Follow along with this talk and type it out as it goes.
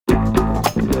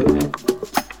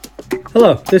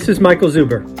Hello, this is Michael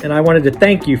Zuber, and I wanted to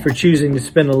thank you for choosing to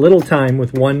spend a little time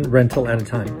with one rental at a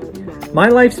time. My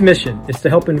life's mission is to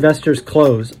help investors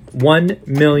close 1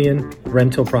 million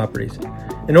rental properties.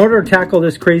 In order to tackle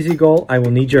this crazy goal, I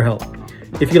will need your help.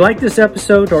 If you like this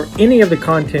episode or any of the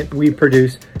content we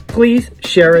produce, please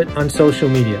share it on social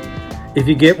media. If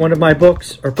you get one of my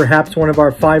books or perhaps one of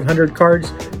our 500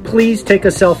 cards, please take a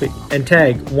selfie and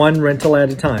tag one rental at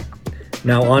a time.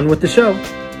 Now on with the show.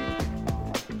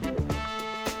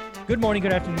 Good morning,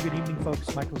 good afternoon, good evening,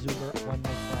 folks. Michael Zuber, one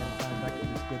rental at a time. Back with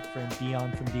his good friend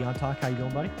Dion from Dion Talk. How you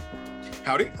doing, buddy?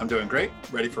 Howdy, I'm doing great.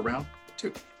 Ready for round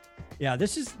two. Yeah,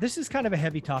 this is kind of a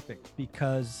heavy topic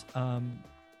because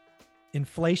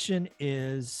inflation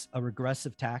is a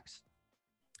regressive tax.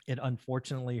 It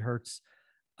unfortunately hurts.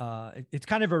 It's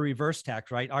kind of a reverse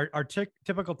tax, right? Our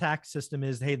typical tax system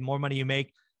is, hey, the more money you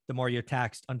make, the more you're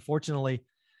taxed. Unfortunately,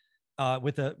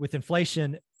 with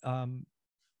inflation,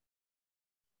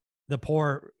 the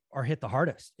poor are hit the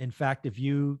hardest. In fact, if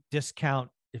you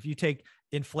take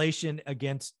inflation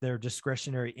against their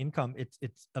discretionary income, it's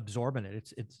absorbent.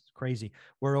 It's crazy.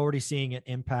 We're already seeing it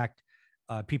impact.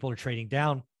 People are trading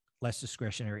down less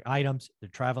discretionary items. They're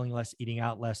traveling less, eating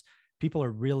out less. People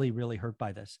are really, really hurt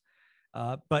by this.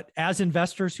 But as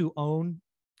investors who own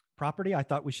property, I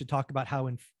thought we should talk about how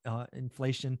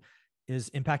inflation is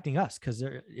impacting us, because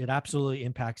it absolutely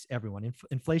impacts everyone.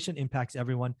 Inflation impacts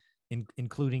everyone,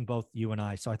 including both you and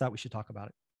I. So I thought we should talk about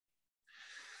it.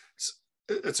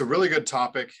 It's a really good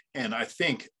topic. And I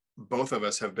think both of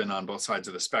us have been on both sides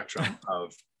of the spectrum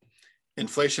of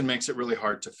inflation makes it really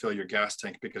hard to fill your gas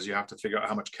tank because you have to figure out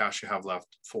how much cash you have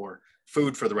left for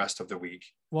food for the rest of the week.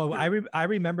 Well, I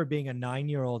remember being a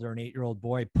 9-year-old or an 8-year-old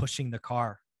boy pushing the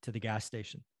car to the gas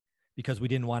station because we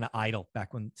didn't want to idle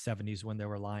back when 70s when there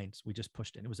were lines. We just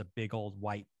pushed it. It was a big old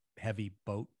white heavy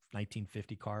boat,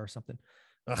 1950 car or something.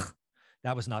 Ugh,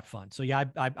 that was not fun. So yeah,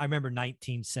 I remember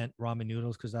 19-cent ramen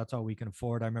noodles because that's all we can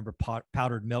afford. I remember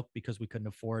powdered milk because we couldn't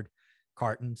afford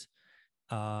cartons.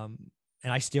 And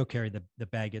I still carry the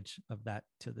baggage of that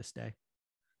to this day.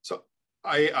 So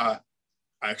I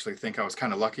actually think I was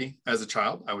kind of lucky as a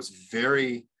child. I was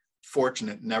very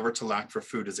fortunate never to lack for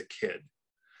food as a kid.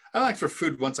 I lacked for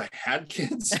food once I had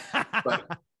kids,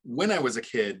 but when I was a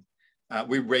kid,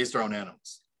 we raised our own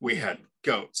animals. We had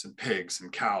goats and pigs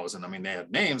and cows. And I mean, they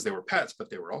had names, they were pets, but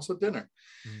they were also dinner.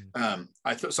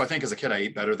 I think as a kid, I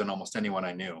ate better than almost anyone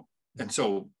I knew. And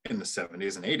so in the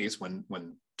 70s and 80s,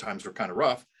 when times were kind of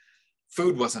rough,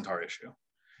 food wasn't our issue.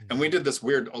 And we did this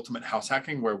weird ultimate house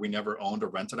hacking where we never owned or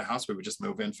rented a house. We would just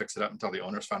move in, fix it up until the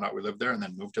owners found out we lived there and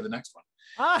then move to the next one.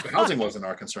 But housing wasn't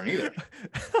our concern either.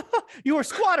 You were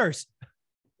squatters.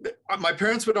 My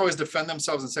parents would always defend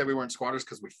themselves and say we weren't squatters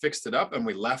because we fixed it up and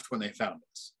we left when they found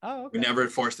us. Oh, okay. We never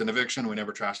forced an eviction. We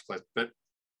never trashed the place, but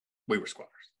we were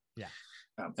squatters. Yeah.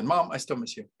 And Mom, I still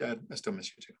miss you. Dad, I still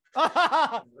miss you too.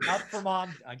 Out for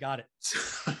Mom. I got it.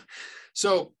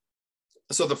 So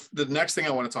the next thing I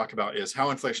want to talk about is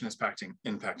how inflation is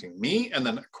impacting me. And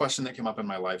then a question that came up in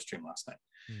my live stream last night.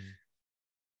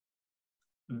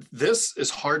 This is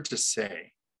hard to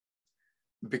say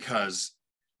because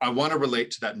I want to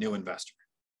relate to that new investor.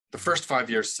 The first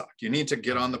 5 years suck. You need to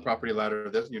get on the property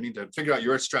ladder. You need to figure out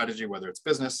your strategy, whether it's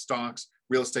business, stocks,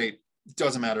 real estate,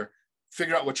 doesn't matter.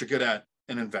 Figure out what you're good at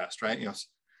and invest, right?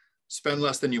 Spend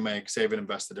less than you make, save and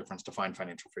invest the difference to find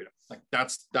financial freedom. Like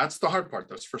that's the hard part,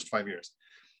 those first 5 years.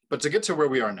 But to get to where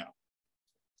we are now,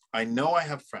 I know I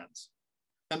have friends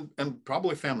and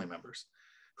probably family members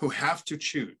who have to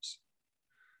choose.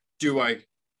 Do I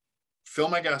fill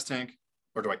my gas tank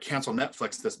or do I cancel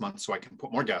Netflix this month so I can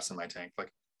put more gas in my tank?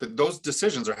 Like those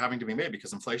decisions are having to be made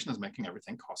because inflation is making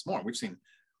everything cost more. We've seen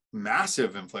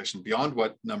massive inflation beyond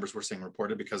what numbers we're seeing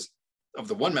reported because of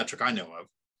the one metric I know of,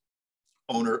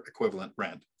 owner equivalent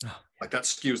rent. Like that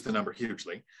skews the number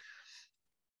hugely.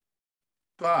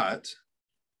 But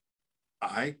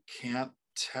I can't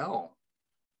tell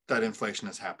that inflation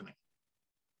is happening.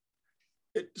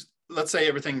 Let's say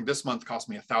everything this month cost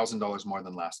me $1,000 more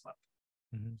than last month.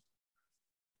 Mm-hmm.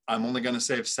 I'm only going to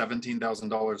save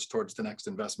 $17,000 towards the next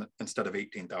investment instead of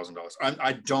 $18,000.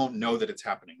 I don't know that it's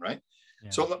happening, right?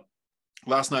 Yeah. So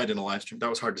last night in a live stream, that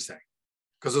was hard to say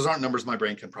because those aren't numbers my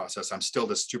brain can process. I'm still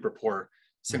this super poor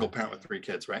single parent with 3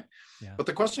 kids, right? Yeah. But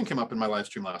the question came up in my live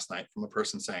stream last night from a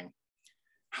person saying,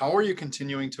 how are you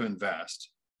continuing to invest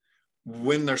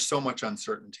when there's so much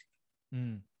uncertainty?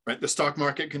 Right? The stock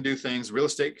market can do things, real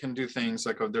estate can do things,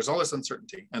 like there's all this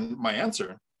uncertainty. And my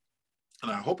answer,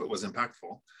 and I hope it was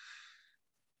impactful,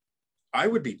 I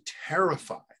would be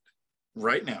terrified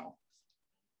right now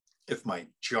if my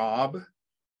job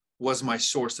was my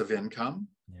source of income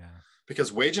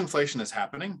because wage inflation is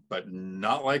happening, but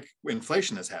not like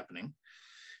inflation is happening.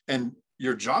 And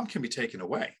your job can be taken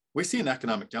away. We see an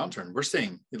economic downturn. We're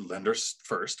seeing lenders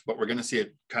first, but we're going to see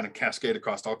it kind of cascade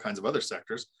across all kinds of other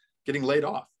sectors getting laid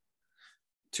off.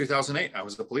 2008, I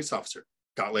was a police officer,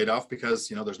 got laid off because,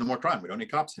 there's no more crime. We don't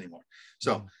need cops anymore.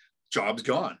 So jobs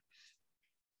gone.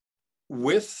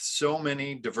 With so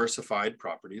many diversified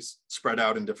properties spread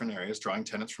out in different areas, drawing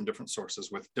tenants from different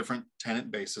sources with different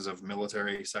tenant bases of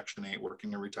military, Section 8,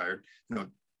 working or retired,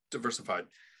 diversified.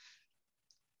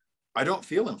 I don't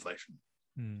feel inflation.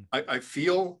 I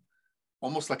feel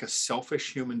almost like a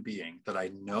selfish human being that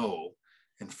I know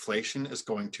inflation is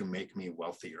going to make me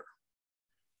wealthier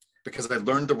because I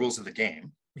learned the rules of the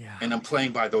game and I'm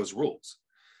playing by those rules.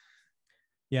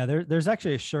 Yeah, there's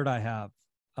actually a shirt I have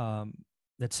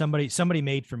that somebody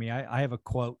made for me. I have a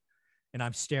quote and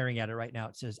I'm staring at it right now.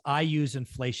 It says, "I use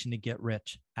inflation to get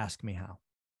rich. Ask me how."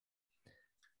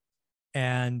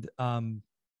 And I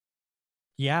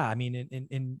mean,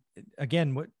 in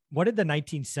again, what did the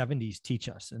 1970s teach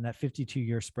us? And that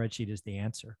 52-year spreadsheet is the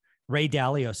answer. Ray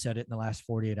Dalio said it in the last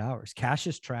 48 hours. Cash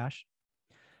is trash.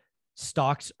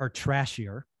 Stocks are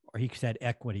trashier, or he said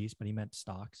equities, but he meant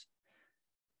stocks.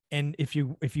 And if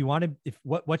you wanted,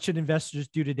 what should investors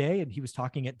do today? And he was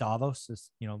talking at Davos, this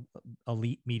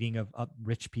elite meeting of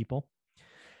rich people.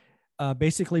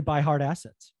 Basically, buy hard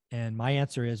assets. And my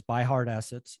answer is buy hard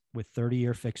assets with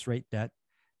 30-year fixed rate debt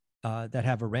that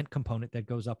have a rent component that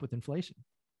goes up with inflation.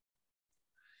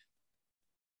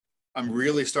 I'm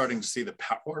really starting to see the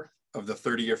power of the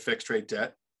 30-year fixed rate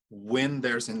debt when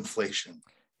there's inflation.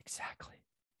 Exactly.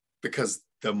 Because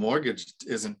the mortgage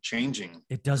isn't changing.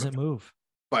 It doesn't move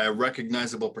by a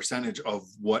recognizable percentage of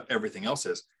what everything else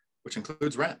is, which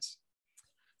includes rents.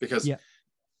 Because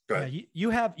go ahead. You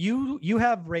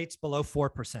have rates below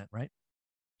 4%, right?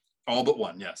 All but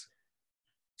one, yes.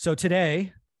 So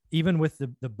today, even with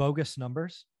the bogus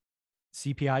numbers,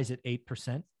 CPI is at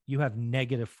 8%, you have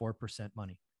negative 4%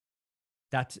 money.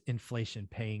 That's inflation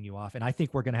paying you off. And I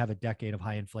think we're going to have a decade of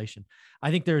high inflation.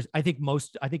 I think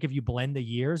if you blend the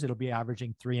years, it'll be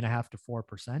averaging 3.5% to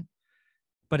 4%.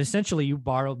 But essentially you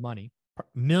borrowed money,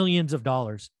 millions of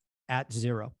dollars at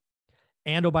zero.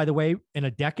 And by the way, in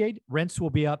a decade, rents will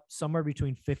be up somewhere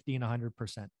between 50 and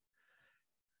 100%.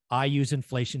 I use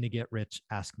inflation to get rich.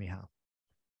 Ask me how.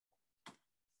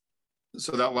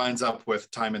 So that lines up with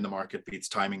time in the market beats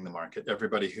timing the market.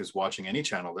 Everybody who's watching any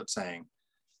channel that's saying,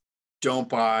 don't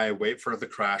buy, wait for the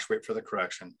crash, wait for the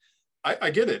correction. I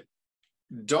get it.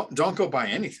 Don't go buy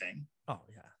anything. Oh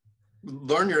yeah.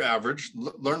 Learn your average,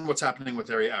 learn what's happening with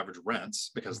area average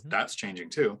rents, because that's changing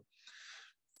too.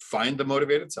 Find the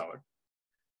motivated seller,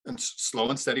 and slow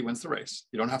and steady wins the race.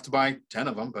 You don't have to buy 10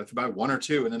 of them, but if you buy 1 or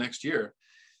 2 in the next year,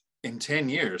 in 10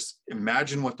 years,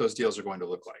 imagine what those deals are going to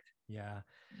look like. Yeah.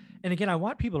 And again, I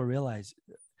want people to realize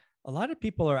a lot of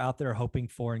people are out there hoping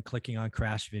for and clicking on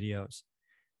crash videos.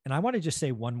 And I want to just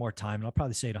say one more time, and I'll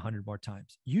probably say it 100 more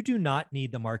times. You do not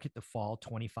need the market to fall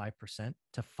 25%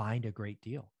 to find a great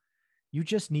deal. You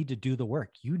just need to do the work.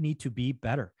 You need to be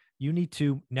better. You need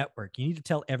to network. You need to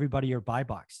tell everybody your buy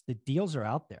box. The deals are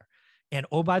out there. And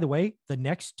oh, by the way, the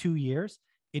next 2 years,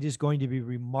 it is going to be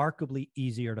remarkably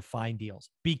easier to find deals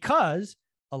because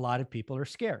a lot of people are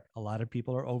scared. A lot of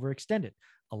people are overextended.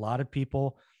 A lot of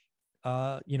people,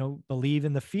 believe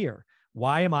in the fear.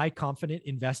 Why am I confident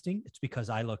investing? It's because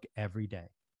I look every day.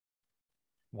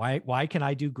 Why can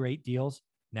I do great deals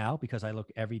now? Because I look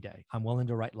every day. I'm willing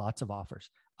to write lots of offers.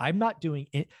 I'm not doing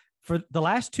it for the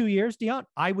last 2 years, Dion.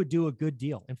 I would do a good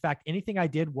deal. In fact, anything I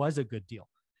did was a good deal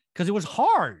because it was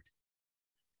hard.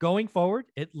 Going forward,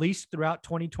 at least throughout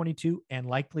 2022 and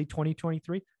likely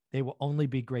 2023, they will only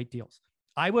be great deals.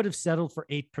 I would have settled for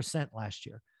 8% last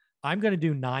year. I'm going to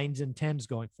do 9s and 10s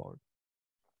going forward.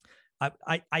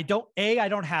 I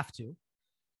don't have to.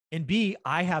 And B,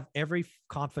 I have every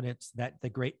confidence that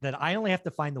I only have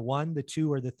to find the 1, the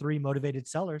 2, or the 3 motivated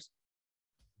sellers.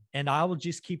 And I will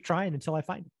just keep trying until I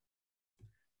find it.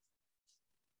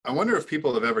 I wonder if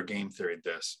people have ever game theoried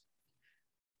this.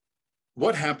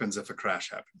 What happens if a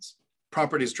crash happens?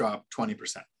 Properties drop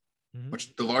 20%,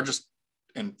 which the largest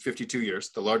in 52 years,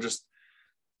 the largest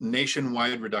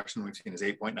nationwide reduction we've seen is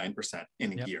 8.9%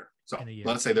 in a year. So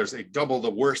let's say there's a double the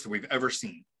worst that we've ever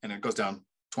seen, and it goes down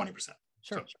 20%.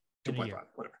 Sure. So 2.5,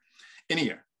 whatever. In a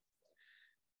year.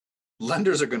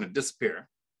 Lenders are going to disappear.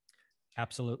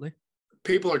 Absolutely.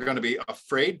 People are going to be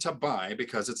afraid to buy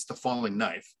because it's the falling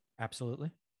knife.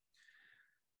 Absolutely.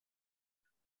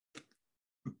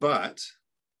 But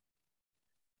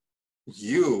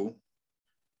you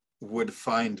would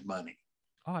find money.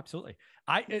 Oh, absolutely.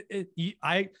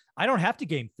 I don't have to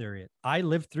game theory it. I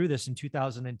lived through this in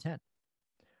 2010.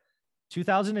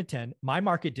 2010, my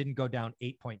market didn't go down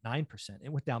 8.9%.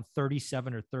 It went down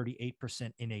 37 or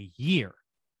 38% in a year.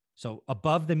 So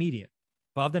above the median,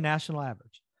 above the national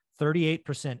average,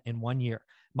 38% in 1 year.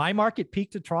 My market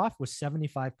peak to trough was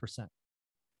 75%.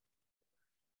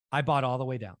 I bought all the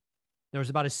way down. There was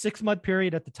about a 6-month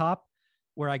period at the top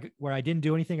where I didn't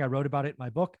do anything. I wrote about it in my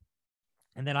book.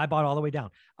 And then I bought all the way down.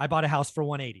 I bought a house for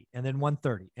 180 and then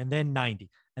 130 and then 90.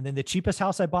 And then the cheapest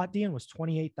house I bought, Dean, was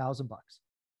 $28,000.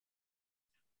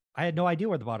 I had no idea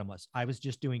where the bottom was. I was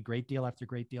just doing great deal after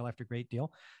great deal after great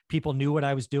deal. People knew what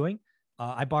I was doing.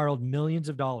 I borrowed millions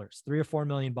of dollars, $3 or $4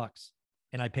 million,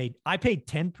 and I paid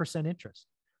 10% interest.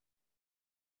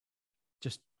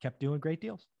 Just kept doing great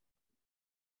deals.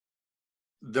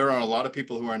 There are a lot of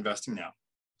people who are investing now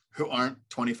who aren't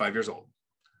 25 years old,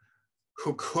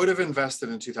 who could have invested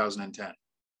in 2010,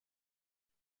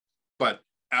 but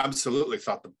absolutely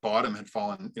thought the bottom had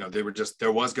fallen. They were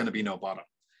there was going to be no bottom,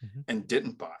 and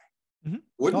didn't buy.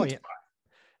 Wouldn't buy.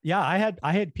 Yeah,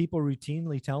 I had people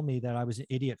routinely tell me that I was an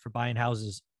idiot for buying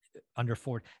houses under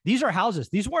 40. These are houses.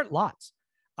 These weren't lots.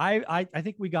 I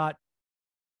think we got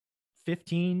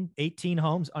 15, 18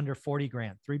 homes under 40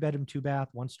 grand, 3-bedroom, 2-bath,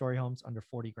 1-story homes under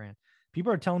 40 grand.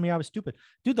 People are telling me I was stupid.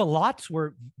 Dude, the lots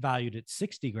were valued at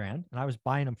 60 grand and I was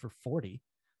buying them for 40.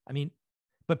 I mean,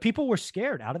 but people were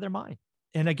scared out of their mind.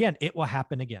 And again, it will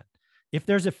happen again. If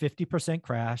there's a 50%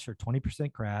 crash or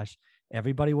 20% crash,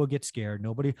 everybody will get scared.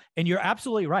 And you're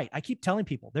absolutely right. I keep telling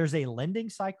people there's a lending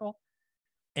cycle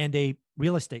and a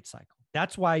real estate cycle.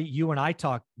 That's why you and I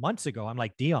talked months ago. I'm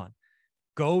like, Dion,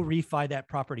 go refi that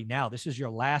property now. This is your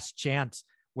last chance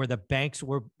where the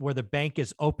bank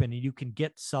is open and you can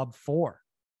get sub 4.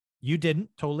 You didn't.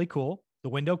 Totally cool. The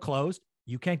window closed.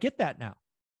 You can't get that now.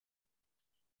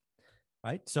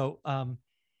 Right. So,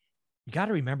 you got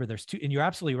to remember there's two, and you're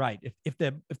absolutely right. If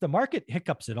the market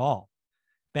hiccups at all,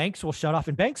 banks will shut off,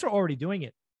 and banks are already doing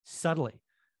it subtly.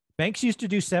 Banks used to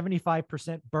do 75%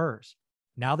 BRRRRs.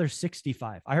 Now they're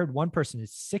 65. I heard one person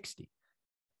is 60.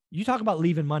 You talk about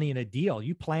leaving money in a deal.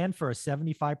 You plan for a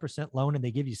 75% loan and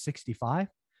they give you 65.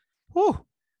 Whew,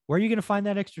 where are you going to find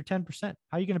that extra 10%? How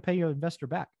are you going to pay your investor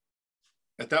back?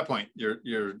 At that point,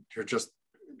 you're just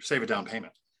save a down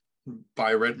payment,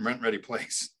 buy a rent ready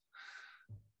place.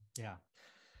 Yeah.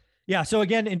 Yeah. So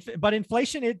again, but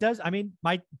inflation, it does. I mean,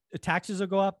 my taxes will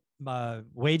go up,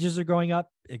 wages are going up,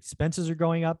 expenses are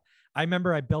going up. I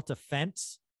remember I built a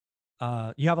fence.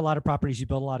 You have a lot of properties, you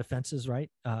build a lot of fences, right?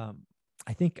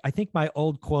 I think my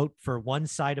old quote for one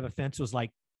side of a fence was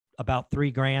like about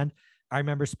 $3,000. I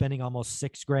remember spending almost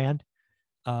 $6,000.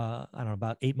 I don't know,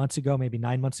 about 8 months ago, maybe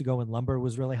 9 months ago when lumber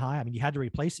was really high. I mean, you had to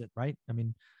replace it, right? I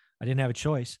mean, I didn't have a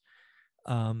choice.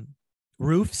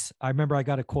 Roofs. I remember I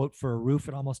got a quote for a roof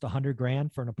at almost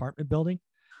 $100,000 for an apartment building,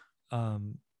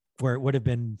 where it would have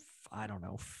been, I don't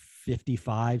know,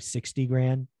 55, 60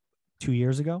 grand 2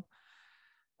 years ago.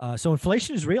 So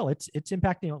inflation is real. It's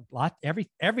impacting a lot.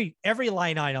 Every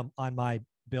line item on my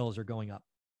bills are going up,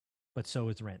 but so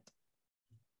is rent.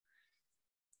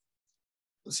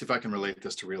 Let's see if I can relate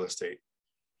this to real estate.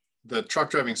 The truck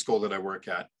driving school that I work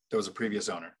at, there was a previous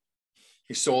owner.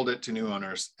 He sold it to new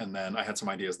owners. And then I had some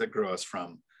ideas that grew us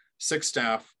from 6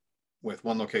 staff with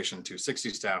 1 location to 60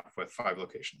 staff with 5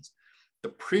 locations. The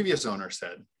previous owner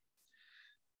said,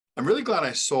 I'm really glad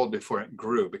I sold before it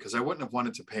grew because I wouldn't have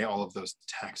wanted to pay all of those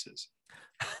taxes.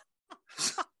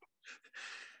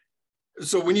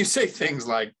 So when you say things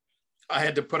like, I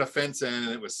had to put a fence in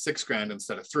and it was $6,000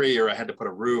 instead of 3, or I had to put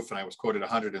a roof and I was quoted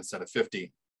 100 instead of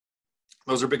 50.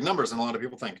 Those are big numbers. And a lot of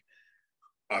people think,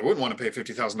 I wouldn't want to pay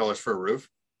 $50,000 for a roof.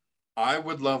 I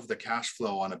would love the cash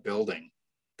flow on a building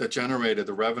that generated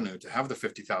the revenue to have the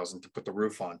 $50,000 to put the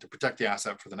roof on, to protect the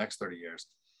asset for the next 30 years.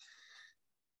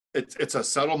 It's a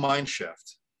subtle mind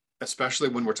shift, especially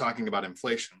when we're talking about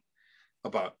inflation,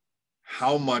 about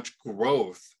how much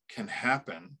growth can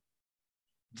happen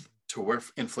to where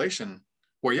inflation,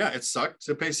 where yeah, it sucked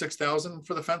to pay $6,000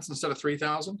 for the fence instead of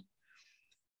 $3,000,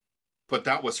 but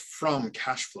that was from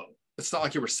cash flow. It's not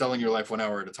like you were selling your life 1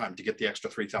 hour at a time to get the extra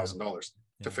 $3,000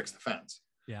 to fix the fence.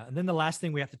 Yeah. And then the last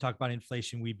thing we have to talk about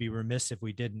inflation, we'd be remiss if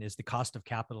we didn't, is the cost of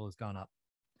capital has gone up.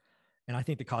 And I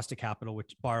think the cost of capital,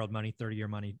 which borrowed money, 30-year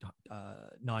money,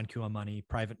 non-QM money,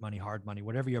 private money, hard money,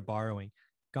 whatever you're borrowing,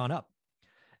 gone up.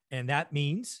 And that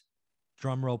means,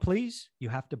 drum roll please, you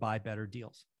have to buy better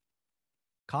deals.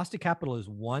 Cost of capital is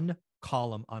one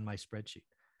column on my spreadsheet.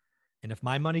 And if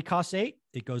my money costs 8,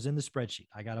 it goes in the spreadsheet.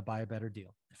 I got to buy a better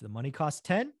deal. If the money costs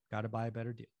 10, got to buy a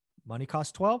better deal. Money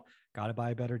costs 12, got to buy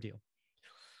a better deal.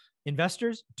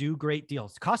 Investors do great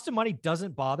deals. Cost of money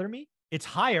doesn't bother me. It's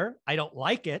higher. I don't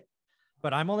like it,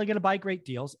 but I'm only going to buy great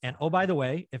deals. And oh, by the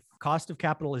way, if cost of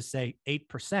capital is say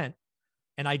 8%,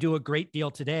 and I do a great deal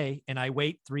today, and I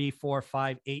wait 3, 4,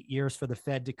 5, 8 years for the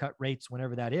Fed to cut rates,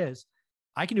 whenever that is,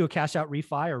 I can do a cash out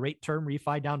refi or rate term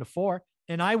refi down to 4,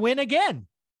 and I win again.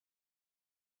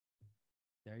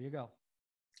 There you go.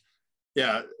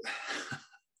 Yeah.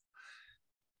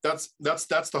 That's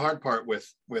the hard part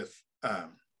with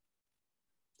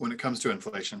when it comes to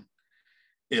inflation,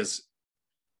 is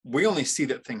we only see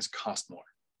that things cost more.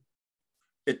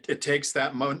 It takes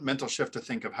that mental shift to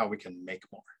think of how we can make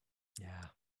more.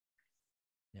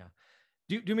 Yeah.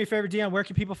 Do me a favor, Dion, where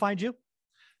can people find you?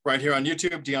 Right here on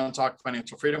YouTube, Dion Talk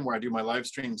Financial Freedom, where I do my live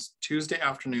streams Tuesday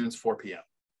afternoons, 4 p.m.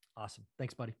 Awesome.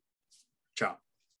 Thanks, buddy. Ciao.